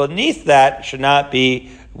people beneath that should not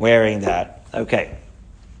be wearing that. Okay.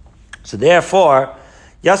 So therefore,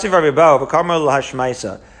 Yasif Rabbi Bo, B'karmel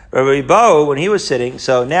Hashmaisa. Rabbi Bo, when he was sitting,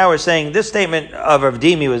 so now we're saying this statement of Rav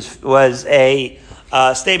Dimi was a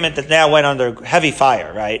statement that now went under heavy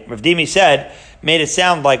fire, right? Rav Dimi made it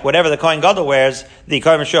sound like whatever the Kohen Gadol wears, the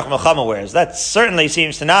Kohen Meshuach Milchama wears. That certainly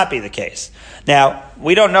seems to not be the case. Now,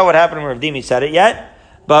 we don't know what happened when Rav Dimi said it yet,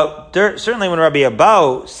 but certainly when Rabbi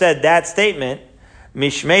Abau said that statement,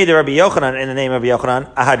 Mishmei de Rabbi Yochanan, in the name of Rabbi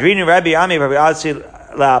Yochanan, Ahadrini Rabbi Ami Rabbi Asi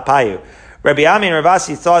La'apayu. Rabbi Ami and Rabbi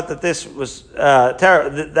Asi thought that this was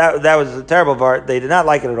that was a terrible part. They did not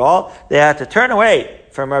like it at all. They had to turn away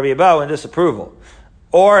from Rabbi Abau in disapproval.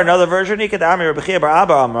 Or another version, that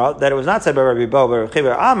it was not said by Rabbi Bo, but Rabbi Chia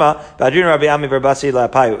bar Amma, Rabbi Ami Verbasi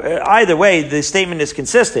La'apayu. Either way, the statement is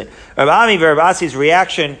consistent. Rabbi Ami Verbasi's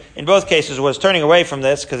reaction in both cases was turning away from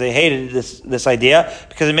this because they hated this idea,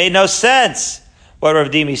 because it made no sense what Rav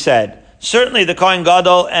Dimi said. Certainly the Kohen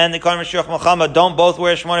Gadol and the Kohen Meshuach Milchama don't both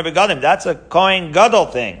wear Shemona Begadim. That's a Kohen Gadol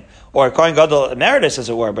thing, or a Kohen Gadol Emeritus, as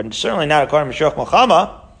it were, but certainly not a Kohen Meshuach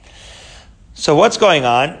Milchama. So what's going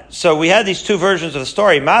on? So we had these 2 versions of the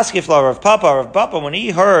story. Maskif la Rav Papa, when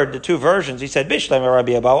he heard the 2 versions, he said, Bishleim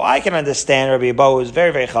Rabbi Abau, I can understand Rabbi Abau was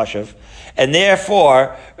very, very chashuv. And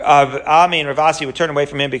therefore, Ami and Rav Asi would turn away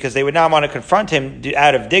from him because they would not want to confront him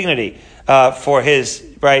out of dignity for his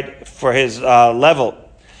level.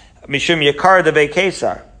 Mishum Yakar de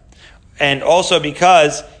Kesar. And also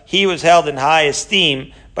because he was held in high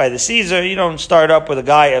esteem by the Caesar, you don't start up with a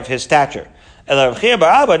guy of his stature. But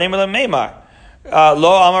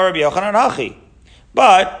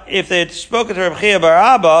if they had spoken to Rabbi Chia bar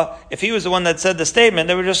Abba, if he was the one that said the statement,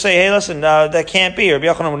 they would just say, hey, listen, that can't be. Rabbi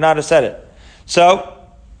Yochanan would not have said it. So,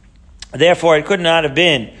 therefore, it could not have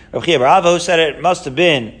been Rabbi Chia bar Abba who said it. It must have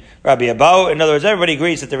been Rabbi Abba. In other words, everybody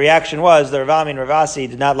agrees that the reaction was that Rav Ami and Rav Asi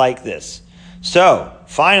did not like this. So,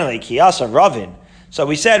 finally, Kiyasa Ravin. So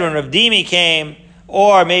we said when Rav Dimi came,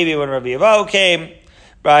 or maybe when Rabbi Abba came,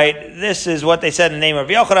 right, this is what they said in the name of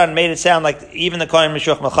Yochanan, made it sound like even the Kohen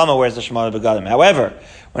Meshuach Milchama wears the Shemona Begadim. However,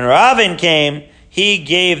 when Ravin came, he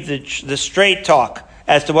gave the straight talk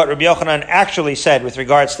as to what Rabbi Yochanan actually said with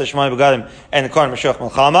regards to Shemona Begadim and the Kohen Mashiach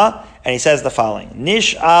Milchama, and he says the following: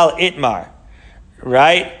 Nish al Itmar,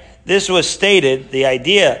 right? This was stated, the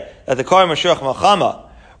idea that the Kohen Mashiach Milchama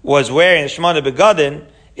was wearing the Shemona Begadim,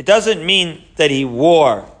 it doesn't mean that he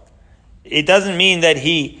wore. It doesn't mean that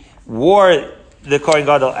he wore the Kohen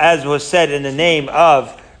Gadol, as was said in the name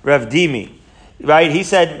of Rav Dimi. Right? He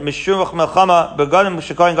said, Meshuach Melchama, Begadim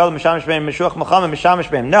Shekohen Gadol Mishamish Beim, Meshuach Melchama Mishamish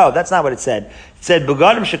Beim. No, that's not what it said. It said,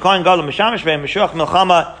 Begadim Shekohen Gadol Mishamish Beim, Meshuach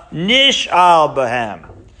Melchama Nish'al Behem.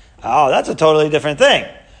 Oh, that's a totally different thing.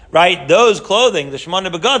 Right? Those clothing, the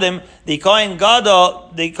Shemona Begadim, the Kohen Gadol,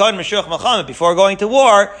 the Kohen Meshuach Melchama, before going to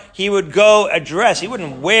war, he would go address. He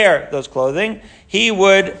wouldn't wear those clothing. He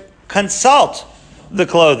would consult the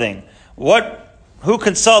clothing. Who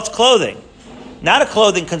consults clothing? Not a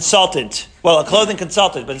clothing consultant. Well, a clothing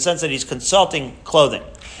consultant, but in the sense that he's consulting clothing.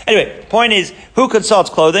 Anyway, point is, who consults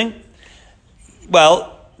clothing?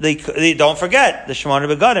 Well, don't forget, the Shemona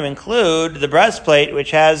Begadim include the breastplate, which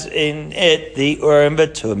has in it the Urim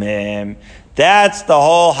V'Tumim. That's the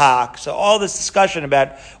whole hak. So all this discussion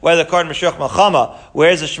about whether Kohen Mashiach Melchama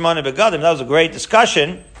wears the Shemona Begadim, that was a great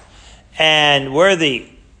discussion, and worthy,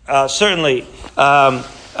 certainly, of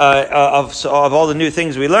all the new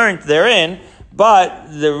things we learned therein. But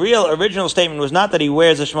the real original statement was not that he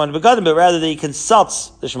wears the Shemona Begadim, but rather that he consults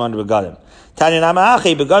the Shemona Begadim. So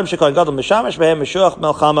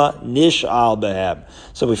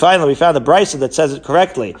we found the brisa that says it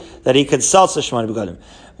correctly, that he consults the Shemona Begadim.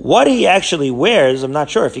 What he actually wears, I'm not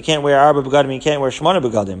sure. If he can't wear Arba Begadim, he can't wear Shemona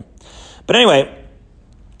Begadim. But anyway,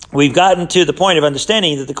 we've gotten to the point of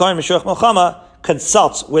understanding that the Kohen Mashiach Melchama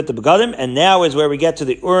consults with the Begadim, and now is where we get to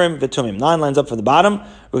the Urim V'Tumim. 9 lines up from the bottom.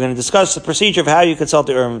 We're going to discuss the procedure of how you consult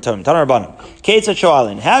the Urim V'Tumim. Tanar Rabbanan. Ketzad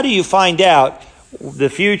Shoalin. How do you find out the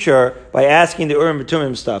future by asking the Urim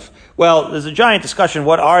V'Tumim stuff? Well, there's a giant discussion.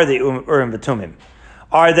 What are the Urim V'Tumim?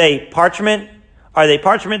 Are they parchment? Are they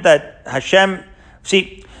parchment that Hashem...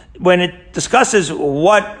 See, when it discusses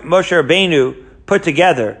what Moshe Rabbeinu put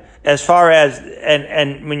together, as far as,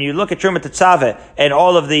 and when you look at Truma Tetzaveh and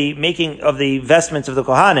all of the making of the vestments of the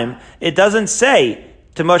Kohanim, it doesn't say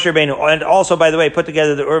to Moshe Rabbeinu, and also, by the way, put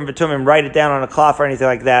together the Urim V'Tumim, write it down on a cloth or anything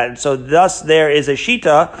like that. And so thus there is a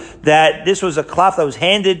shita that this was a cloth that was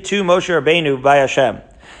handed to Moshe Rabbeinu by Hashem.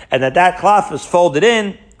 And that cloth was folded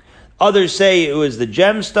in. Others say it was the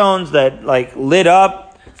gemstones that lit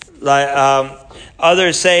up.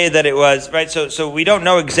 Others say that it was, right? So we don't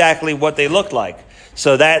know exactly what they looked like.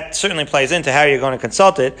 So that certainly plays into how you're going to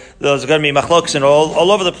consult it. There's going to be machloks and all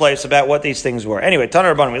over the place about what these things were. Anyway,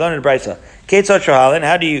 Tanar Rabbanan, we learned in Brisa. Ketzad Shoalin,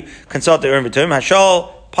 how do you consult the Urim V'Tumim?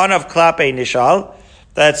 Hashol Panav Klape Nishal.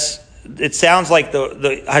 It sounds like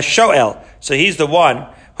the Hashoel. So he's the one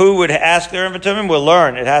who would ask the Urim V'Tumim. We'll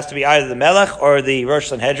learn. It has to be either the Melech or the Rosh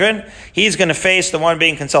Sanhedrin. He's going to face the one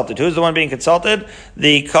being consulted. Who's the one being consulted?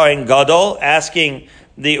 The Kohen Gadol asking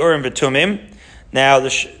the Urim V'Tumim. Now,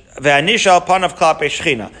 V'anishal panav klape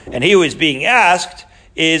shechina, and he who is being asked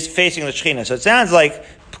is facing the shechina. So it sounds like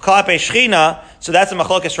klape shechina. So that's the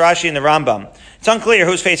machlokas Rashi and the Rambam. It's unclear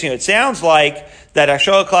who's facing it. It sounds like that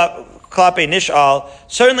Hashol klape nishal.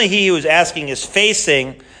 Certainly, he who is asking is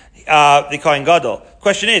facing the Kohen Gadol.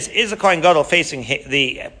 Question is the Kohen Gadol facing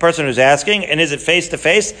the person who's asking, and is it face to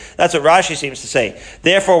face? That's what Rashi seems to say.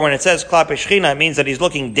 Therefore, when it says Klape Shechina, it means that he's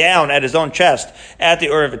looking down at his own chest at the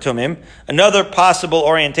Urim V'Tumim. Another possible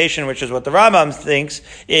orientation, which is what the Rambam thinks,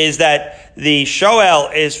 is that the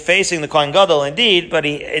Shoel is facing the Kohen Gadol indeed, but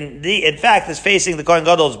he in fact is facing the Kohen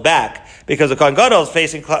Gadol's back, because the Kohen Gadol is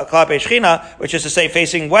facing Klape Shechina, which is to say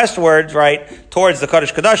facing westwards, right, towards the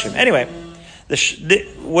Kodesh Kodashim. Anyway,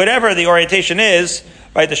 whatever the orientation is,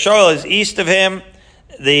 right? The Shoel is east of him,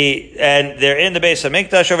 and they're in the base of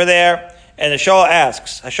Mikdash over there, and the Shoel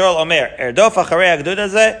asks, Hashol Omer, Erdof Acharei Agdud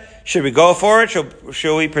Hazeh, should we go for it?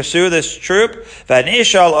 Should we pursue this troop?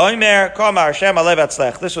 V'anishal Omer, Komar Hashem Alev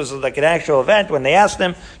Atzlech. This was like an actual event when they asked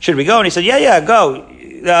him, should we go? And he said, yeah, go,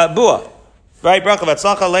 Bua. Right, bracha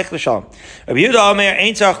v'atzlacha lech l'shalom. Rabbi Yehuda Omer,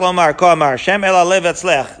 ein tzarich lomar Komar Hashem El Alev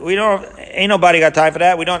Atzlech. Ain't nobody got time for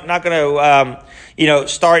that. Not going to,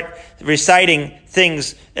 start reciting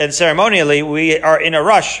things and ceremonially. We are in a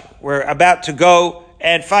rush. We're about to go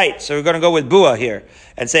and fight. So we're going to go with Bua here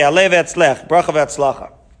and say, Alev Atzlech, bracha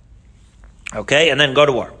v'atzlacha. Okay, and then go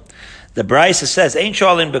to war. The Brisa says, Ein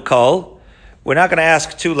Shoalin B'kol. We're not going to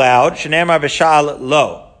ask too loud. Shenemar B'shal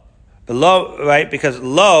Lo. Lo, right, because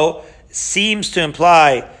Lo seems to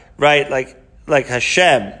imply, right, like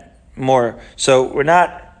Hashem more. So we're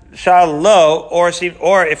not Shal Lo, or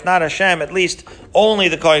if not Hashem, at least only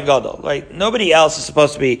the Kohen Gadol. Right? Nobody else is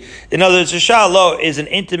supposed to be. In other words, Shal Lo is an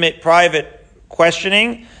intimate, private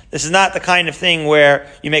questioning. This is not the kind of thing where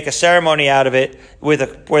you make a ceremony out of it with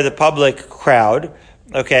a public crowd,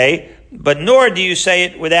 okay? But nor do you say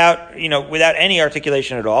it without any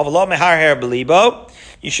articulation at all.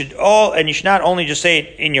 You should not only just say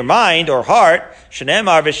it in your mind or heart.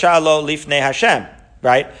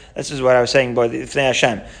 Right? This is what I was saying about lifnei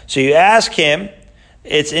Hashem. So you ask him,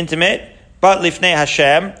 it's intimate, but lifnei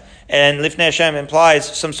Hashem, and lifnei Hashem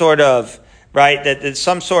implies some sort of, right, that there's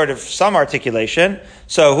some articulation.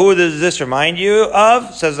 So who does this remind you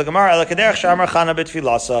of? Says the Gemara, the famous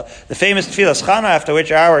tefillah Chana, after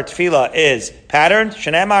which our tefillah is patterned.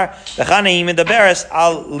 Shenemar, the Chana medaberes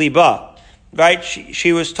al liba. Right?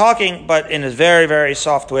 She was talking, but in a very, very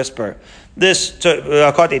soft whisper. This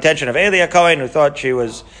caught the attention of Eli Cohen, who thought she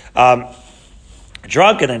was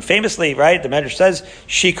drunk, and then famously, right, the Medrash says,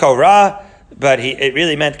 Shikora, but it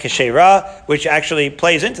really meant Keshera, which actually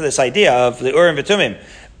plays into this idea of the Urim V'Tumim.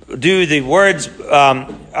 Do the words,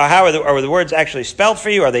 are the words actually spelled for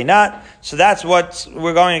you? Are they not? So that's what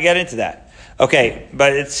we're going to get into that. Okay,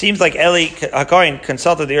 but it seems like Eli HaKohen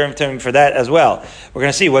consulted the Urim V'Tumim for that as well. We're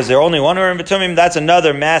going to see, was there only one Urim V'Tumim? That's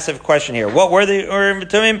another massive question here. What were the Urim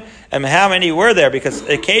V'Tumim, and how many were there? Because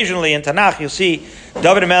occasionally in Tanakh, you'll see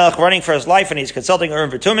David HaMelech running for his life, and he's consulting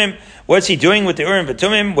Urim V'Tumim. What's he doing with the Urim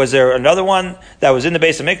V'Tumim? Was there another one that was in the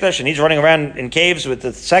base of Mikdash, and he's running around in caves with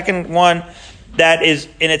the second one? That is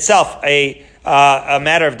in itself a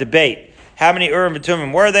matter of debate. How many Urim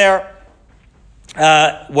V'Tumim were there?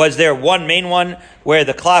 Was there one main one where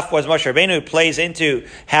the klaf was Moshe Rabbeinu, who plays into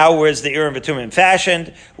how was the Urim V'Tumim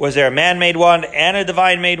fashioned? Was there a man-made one and a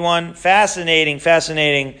divine-made one?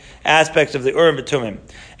 Fascinating aspects of the Urim V'Tumim.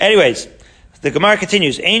 Anyways, the Gemara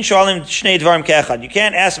continues, Ein shoalim shnei dvarim ke'echad. You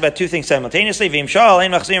can't ask about two things simultaneously. V'im shoal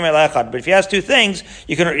ein machzirim el echad. But if you ask two things,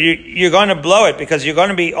 you're going to blow it, because you're going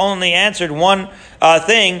to be only answered one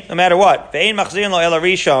thing, no matter what. Ve'ein machzirim lo el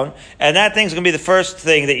rishon, and that thing's going to be the first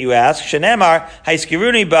thing that you ask. Shenemar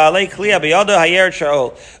haiskiruni ba'alei kliya b'yado hayer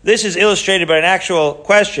shaul. This is illustrated by an actual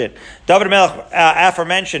question. David HaMelech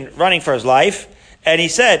aforementioned running for his life, and he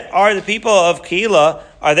said, "Are the people of Keilah,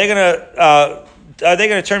 are they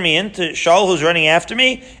going to turn me into Shaul, who's running after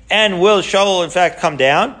me? And will Shaul, in fact, come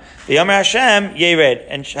down?" The Yomer Hashem, Yered.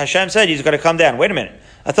 And Hashem said he's going to come down. Wait a minute.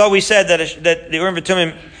 I thought we said that the Urim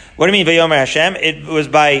V'Tumim, what do you mean, Vayomer Hashem? It was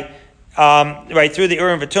by, right through the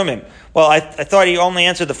Urim V'Tumim. Well, I thought he only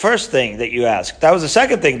answered the first thing that you asked. That was the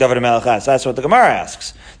second thing David HaMelech asked. That's what the Gemara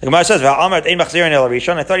asks. The Gemara says,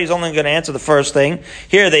 I thought he's only going to answer the first thing.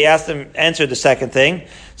 Here they answered the second thing.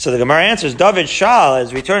 So the Gemara answers, David Shal,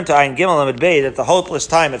 as we turn to Ayin Gimel Amud Beis at the hopeless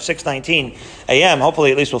time of 6:19 a.m.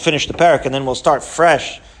 Hopefully at least we'll finish the parak and then we'll start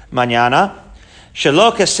fresh Manana.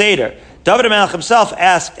 Shelo Kaseder. David HaMelech himself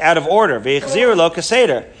asked out of order. V'yichziru lo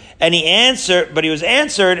Kaseder. And he answered, but he was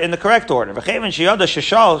answered in the correct order.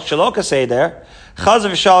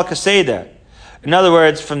 In other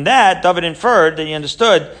words, from that, David inferred that he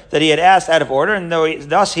understood that he had asked out of order, and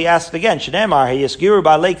thus he asked again. So then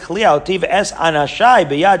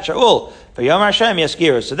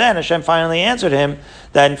Hashem finally answered him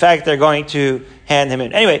that in fact they're going to hand him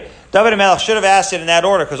in. Anyway, David HaMelech should have asked it in that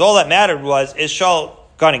order, because all that mattered was, is Shaul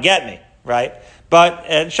going to get me? Right? But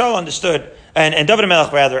Shaul understood, and David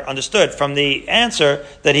HaMelech rather understood from the answer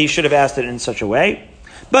that he should have asked it in such a way.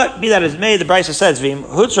 But be that as may, the Brisa says, "V'im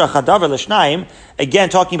hutzra chadavar l'shnayim." Again,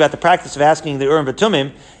 talking about the practice of asking the Urim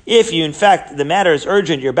V'Tumim. If you, in fact, the matter is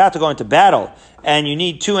urgent, you're about to go into battle, and you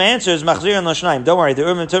need two answers, machzirin l'shnayim. Don't worry, the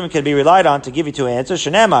Urim V'Tumim can be relied on to give you two answers.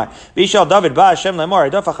 Shenemar v'ishal David ba Hashem lemor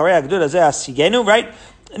edof acharei agdud hazeh asigenu. Right?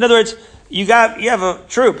 In other words, you have a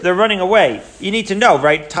troop, they're running away. You need to know,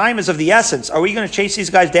 right? Time is of the essence. Are we going to chase these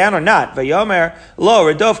guys down or not? Vayomer lo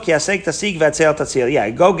redov ki asek tasig v'atzel tatzil. Yeah,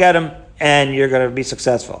 go get them, and you're going to be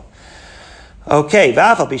successful. Okay,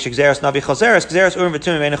 v'afal pi shegzeres navi chozeres, gzeres Urim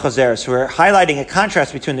V'Tumim ein chozeres. We're highlighting a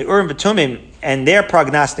contrast between the Urim V'Tumim and their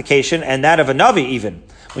prognostication and that of a Navi even.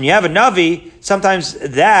 When you have a Navi, sometimes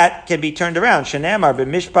that can be turned around. Shenemar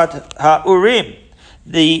b'mishpat ha'urim.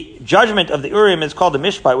 The judgment of the Urim is called the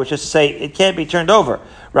Mishpat, which is to say it can't be turned over,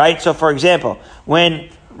 right? So, for example, when,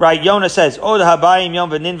 right, Yonah says, Od habayim yom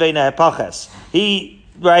v'ninvei ne'epaches. He,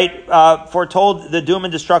 right, foretold the doom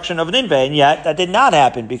and destruction of Ninveh, and yet that did not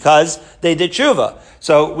happen because they did tshuva.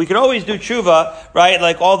 So we could always do tshuva, right,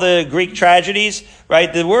 like all the Greek tragedies,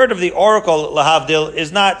 right? The word of the oracle, lahavdil,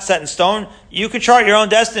 is not set in stone. You could chart your own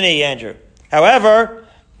destiny, Andrew. However,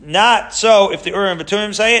 not so if the Urim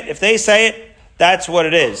V'Tumim say it. If they say it, that's what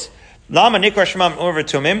it is. Lama nikra shmam Urim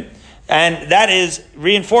V'Tumim, and that is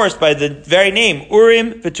reinforced by the very name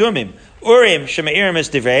Urim V'Tumim. Urim shemeirim es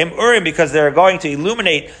divreim. Urim because they're going to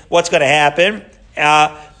illuminate what's going to happen.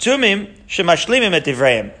 Tumim shemashlimim et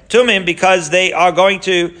divreim. Tumim because they are going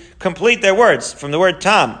to complete their words from the word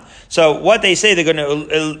tam. So what they say, they're going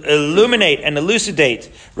to illuminate and elucidate,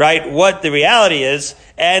 right, what the reality is,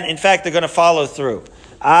 and in fact they're going to follow through.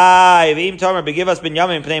 We have,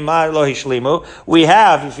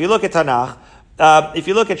 if you look at Tanakh, if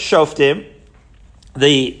you look at Shoftim,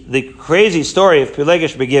 the crazy story of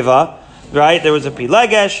Pilegesh Begiva, right? There was a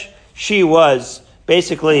Pilegesh. She was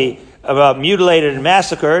basically mutilated and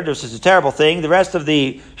massacred. This is a terrible thing. The rest of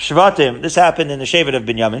the Shvatim, this happened in the Shevet of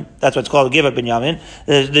Binyamin. That's what's called Givat Binyamin.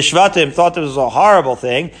 The Shvatim thought this was a horrible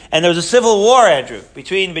thing. And there was a civil war, Andrew,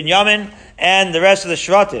 between Binyamin and the rest of the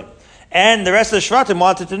Shvatim. And the rest of the Shvatim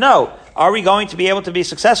wanted to know, are we going to be able to be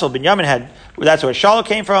successful? Binyamin that's where Shaul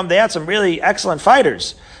came from. They had some really excellent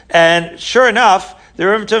fighters. And sure enough, the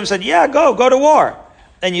Urim Tumim said, yeah, go to war.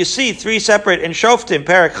 And you see three separate in Shoftim,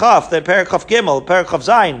 Perek Chaf, then Perek Chaf Gimel, Perek Chaf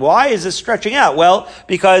Zayin. Why is this stretching out? Well,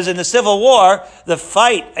 because in the civil war, the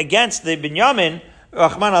fight against the Binyamin,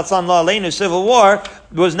 Rahman al-San La'aleinu civil war,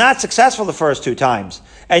 was not successful the first two times.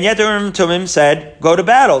 And yet the Urim Tumim said, go to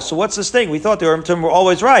battle. So what's this thing? We thought the Urim Tumim were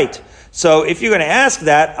always right. So if you're going to ask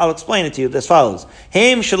that, I'll explain it to you as follows.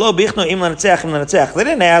 They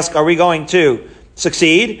didn't ask, are we going to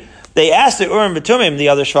succeed? They asked the Urim V'Tumim, the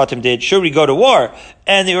other Shvatim did, should we go to war?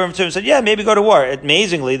 And the Urim V'Tumim said, yeah, maybe go to war.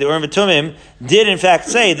 Amazingly, the Urim V'Tumim did in fact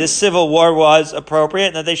say this civil war was appropriate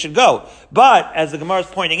and that they should go. But, as the Gemara is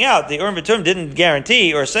pointing out, the Urim V'Tumim didn't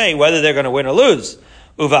guarantee or say whether they're going to win or lose.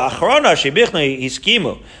 However,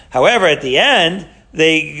 at the end,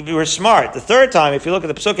 they were smart. The third time, if you look at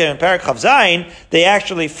the Pesukim in Perek Chaf Zayin, they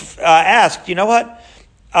actually asked, you know what?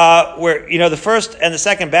 The first and the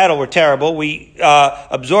second battle were terrible. We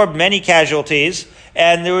absorbed many casualties,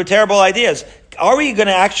 and there were terrible ideas. Are we going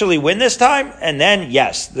to actually win this time? And then,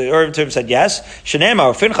 yes. The Urim Tumim said yes.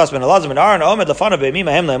 Shenema, Finchas ben Elazar ben Aaron, Omed lefanav be'emim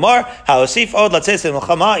hahem le'emar, ha'osif od latzes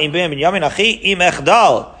l'milchama im ben Binyamin achi im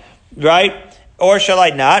echdal. Right? Or shall I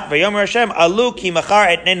not? Vayomer Hashem, alu ki machar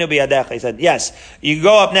etnenu biyadecha. He said, yes, you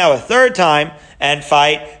go up now a third time and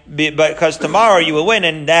fight, because tomorrow you will win,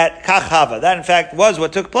 and that kachava. That, in fact, was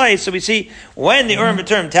what took place. So we see, when the Urim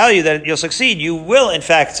V'Tumim tell you that you'll succeed, you will, in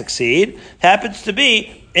fact, succeed. Happens to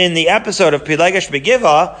be, in the episode of Pilegesh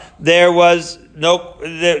Begiva, there was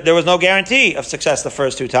no guarantee of success the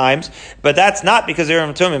first two times, but that's not because the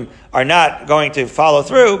Urim Tumim are not going to follow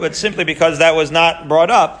through, but simply because that was not brought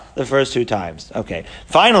up the first two times. Okay.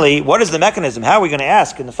 Finally, what is the mechanism? How are we going to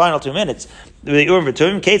ask in the final 2 minutes? The Urim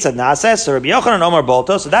Tumim, Ketzad Nases, or Rabbi Yochanan Omar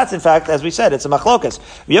Bolto. So that's, in fact, as we said, it's a machlokas.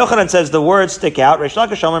 Rabbi Yochanan says the words stick out. Reish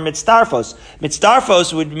Lakish Omer Mitzdarfos.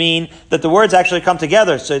 Mitzdarfos would mean that the words actually come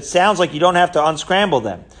together, so it sounds like you don't have to unscramble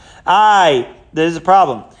them. There's a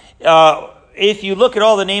problem. If you look at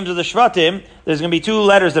all the names of the Shvatim, there's going to be 2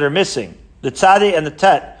 letters that are missing. The Tzadi and the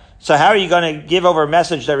Tet. So how are you going to give over a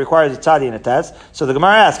message that requires a Tzadi and a Tet? So the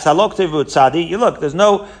Gemara asks, Halok Tivu Tzadi. You look, there's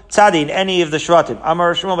no Tzadi in any of the Shvatim.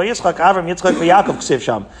 Amar Shmuel Yitzchak, Avram, Yitzchak, Yaakov, Ksiv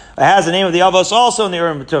Sham. It has the name of the Avos also in the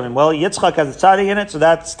Urim V'Tumim. Well, Yitzchak has a Tzadi in it, so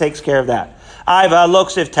that takes care of that. I've Halok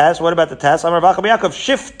Ksiv Tes. What about the Tes? Amar Bachab Yaakov,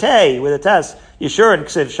 Shiftei, with a Tes. Yeshur and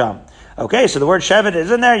Ksiv Sham. Okay, so the word Shevet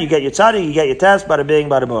is in there. You get your Tzadi, you get your Tes, bada bing,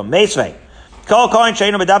 bada boom. Meisvei.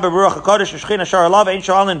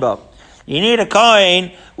 You need a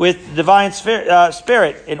Kohen with divine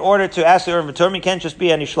spirit in order to ask the Urim V'Tumim. You can't just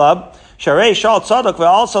be any shlub. Sharei shal tzadok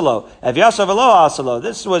ve'alsalo. Evyasav v'lo alsalo.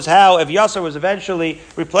 This was how Evyasav was eventually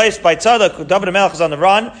replaced by tzadok. David HaMelech is on the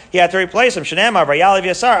run. He had to replace him. Shenema v'yal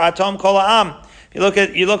Evyasar atom kol ha'am. You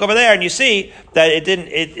look over there and you see that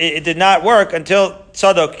it did not work until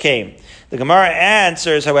tzadok came. The Gemara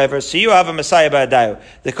answers, however, so you have a Messiah ba'adayu.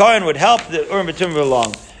 The Kohen would help the Urim V'Tumim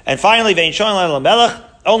along. And finally, ve'in shoin l'melech,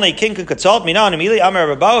 only a king can consult. Minan imili amar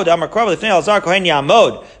rabbaud amar krov l'fnei alzar kohen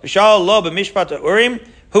yamod v'shal lo b'mishpat urim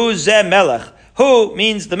hu ze melech. Who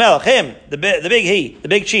means the melech? Him, the big he, the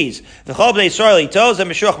big cheese. V'chol b'nei Yisrael itos and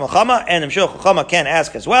Meshuach Melchama, and the Meshuach Melchama can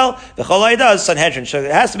ask as well. V'chol does Sanhedrin. So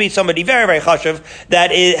it has to be somebody very, very chashuv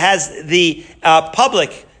that it has the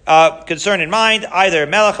public concern in mind, either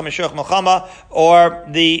Melech HaMeshuach Melchama or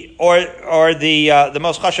the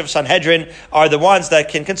most chashuv Sanhedrin are the ones that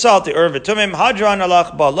can consult the Urim V'Tumim. Hadran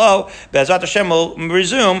alach balo. Be'ezrat Hashem will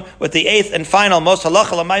resume with the 8th and final most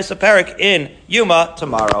halacha l'maisa parak in Yuma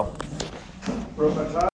tomorrow.